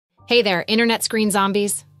Hey there, internet screen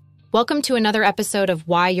zombies. Welcome to another episode of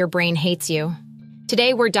Why Your Brain Hates You.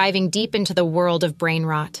 Today we're diving deep into the world of brain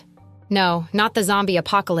rot. No, not the zombie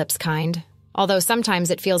apocalypse kind, although sometimes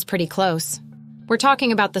it feels pretty close. We're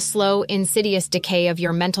talking about the slow, insidious decay of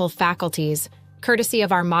your mental faculties, courtesy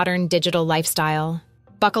of our modern digital lifestyle.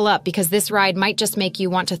 Buckle up, because this ride might just make you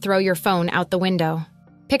want to throw your phone out the window.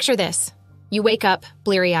 Picture this. You wake up,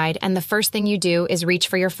 bleary-eyed, and the first thing you do is reach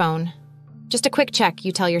for your phone. Just a quick check,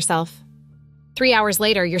 you tell yourself. 3 hours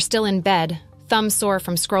later, you're still in bed, thumbs sore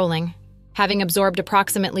from scrolling, having absorbed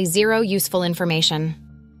approximately zero useful information.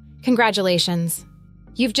 Congratulations.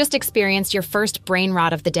 You've just experienced your first brain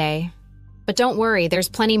rot of the day. But don't worry, there's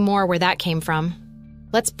plenty more where that came from.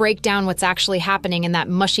 Let's break down what's actually happening in that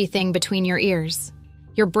mushy thing between your ears.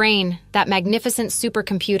 Your brain, that magnificent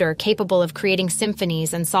supercomputer capable of creating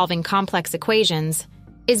symphonies and solving complex equations,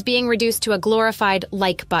 is being reduced to a glorified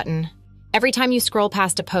like button. Every time you scroll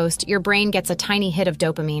past a post, your brain gets a tiny hit of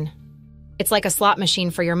dopamine. It's like a slot machine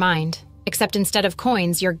for your mind, except instead of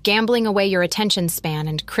coins, you're gambling away your attention span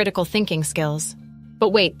and critical thinking skills.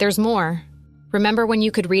 But wait, there's more. Remember when you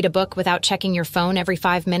could read a book without checking your phone every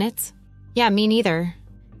 5 minutes? Yeah, me neither.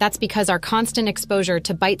 That's because our constant exposure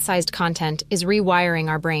to bite-sized content is rewiring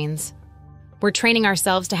our brains. We're training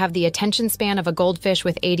ourselves to have the attention span of a goldfish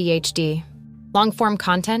with ADHD. Long-form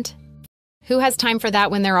content? Who has time for that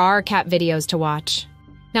when there are cat videos to watch?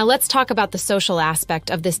 Now let's talk about the social aspect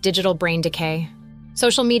of this digital brain decay.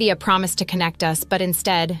 Social media promised to connect us, but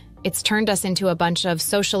instead, it's turned us into a bunch of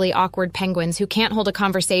socially awkward penguins who can't hold a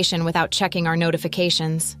conversation without checking our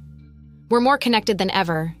notifications. We're more connected than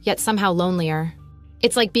ever, yet somehow lonelier.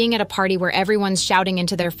 It's like being at a party where everyone's shouting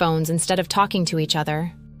into their phones instead of talking to each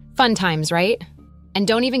other. Fun times, right? And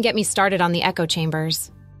don't even get me started on the echo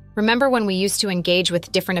chambers. Remember when we used to engage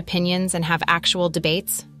with different opinions and have actual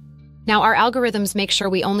debates? Now our algorithms make sure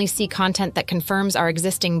we only see content that confirms our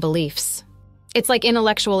existing beliefs. It's like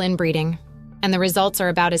intellectual inbreeding, and the results are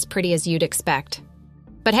about as pretty as you'd expect.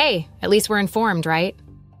 But hey, at least we're informed, right?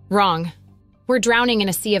 Wrong. We're drowning in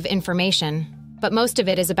a sea of information, but most of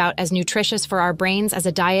it is about as nutritious for our brains as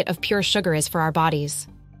a diet of pure sugar is for our bodies.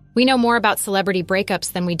 We know more about celebrity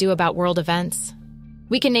breakups than we do about world events.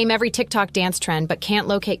 We can name every TikTok dance trend, but can't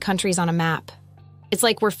locate countries on a map. It's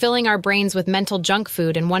like we're filling our brains with mental junk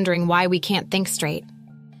food and wondering why we can't think straight.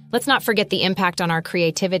 Let's not forget the impact on our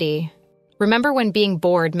creativity. Remember when being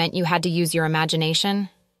bored meant you had to use your imagination?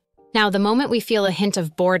 Now, the moment we feel a hint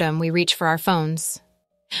of boredom, we reach for our phones.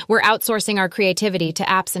 We're outsourcing our creativity to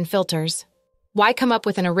apps and filters. Why come up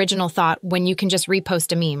with an original thought when you can just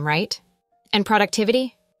repost a meme, right? And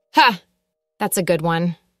productivity? Ha! That's a good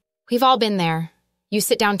one. We've all been there. You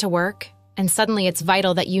sit down to work, and suddenly it's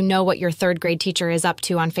vital that you know what your third-grade teacher is up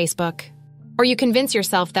to on Facebook. Or you convince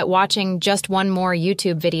yourself that watching just one more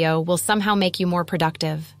YouTube video will somehow make you more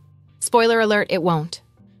productive. Spoiler alert, it won't.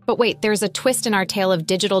 But wait, there's a twist in our tale of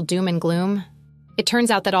digital doom and gloom. It turns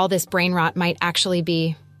out that all this brain rot might actually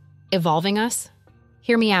be evolving us.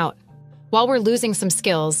 Hear me out. While we're losing some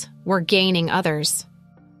skills, we're gaining others.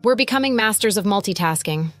 We're becoming masters of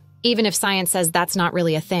multitasking, even if science says that's not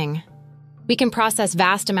really a thing. We can process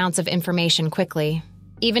vast amounts of information quickly,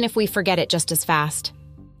 even if we forget it just as fast.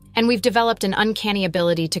 And we've developed an uncanny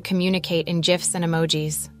ability to communicate in GIFs and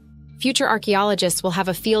emojis. Future archaeologists will have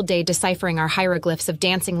a field day deciphering our hieroglyphs of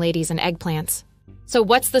dancing ladies and eggplants. So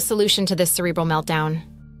what's the solution to this cerebral meltdown?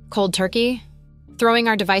 Cold turkey? Throwing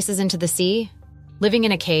our devices into the sea? Living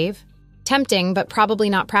in a cave? Tempting, but probably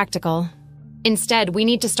not practical. Instead, we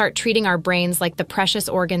need to start treating our brains like the precious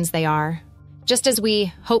organs they are. Just as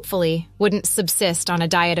we, hopefully, wouldn't subsist on a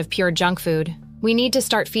diet of pure junk food, we need to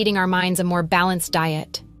start feeding our minds a more balanced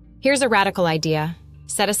diet. Here's a radical idea.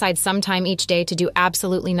 Set aside some time each day to do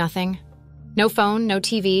absolutely nothing. No phone, no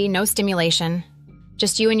TV, no stimulation.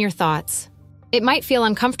 Just you and your thoughts. It might feel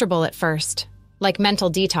uncomfortable at first, like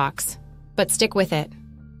mental detox, but stick with it.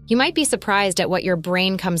 You might be surprised at what your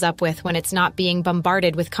brain comes up with when it's not being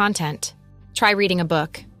bombarded with content. Try reading a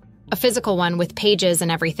book. A physical one with pages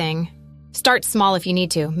and everything. Start small if you need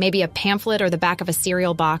to, maybe a pamphlet or the back of a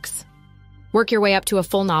cereal box. Work your way up to a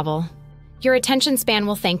full novel. Your attention span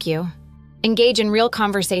will thank you. Engage in real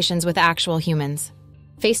conversations with actual humans.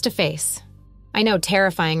 Face to face. I know,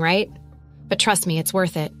 terrifying, right? But trust me, it's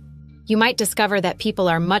worth it. You might discover that people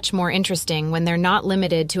are much more interesting when they're not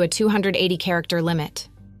limited to a 280-character limit.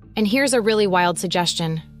 And here's a really wild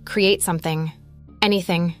suggestion. Create something.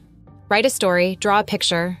 Anything. Write a story, draw a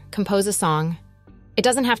picture, compose a song. It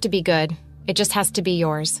doesn't have to be good, it just has to be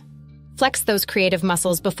yours. Flex those creative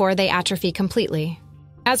muscles before they atrophy completely.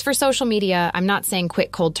 As for social media, I'm not saying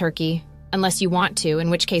quit cold turkey, unless you want to, in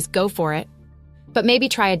which case go for it. But maybe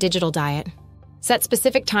try a digital diet. Set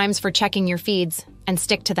specific times for checking your feeds and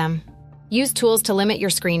stick to them. Use tools to limit your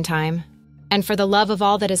screen time. And for the love of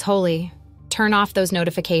all that is holy, turn off those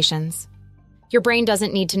notifications. Your brain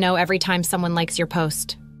doesn't need to know every time someone likes your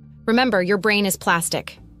post. Remember, your brain is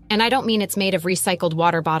plastic, and I don't mean it's made of recycled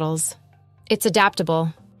water bottles. It's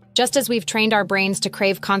adaptable. Just as we've trained our brains to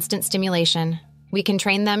crave constant stimulation, we can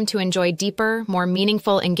train them to enjoy deeper, more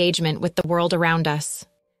meaningful engagement with the world around us.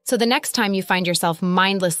 So the next time you find yourself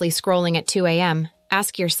mindlessly scrolling at 2 a.m.,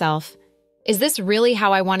 ask yourself, is this really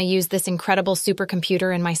how I want to use this incredible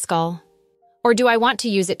supercomputer in my skull? Or do I want to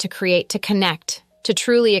use it to create, to connect, to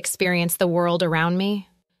truly experience the world around me?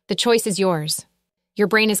 The choice is yours. Your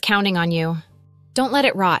brain is counting on you. Don't let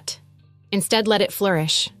it rot. Instead, let it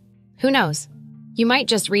flourish. Who knows? You might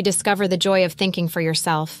just rediscover the joy of thinking for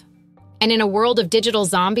yourself. And in a world of digital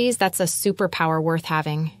zombies, that's a superpower worth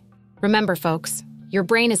having. Remember, folks, your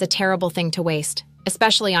brain is a terrible thing to waste,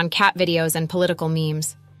 especially on cat videos and political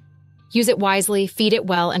memes. Use it wisely, feed it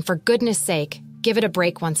well, and for goodness sake, give it a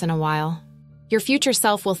break once in a while. Your future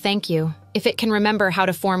self will thank you, if it can remember how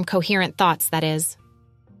to form coherent thoughts, that is.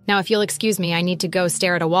 Now, if you'll excuse me, I need to go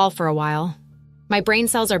stare at a wall for a while. My brain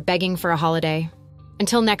cells are begging for a holiday.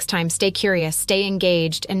 Until next time, stay curious, stay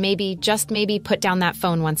engaged, and maybe, just maybe, put down that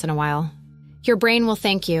phone once in a while. Your brain will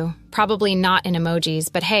thank you, probably not in emojis,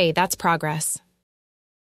 but hey, that's progress.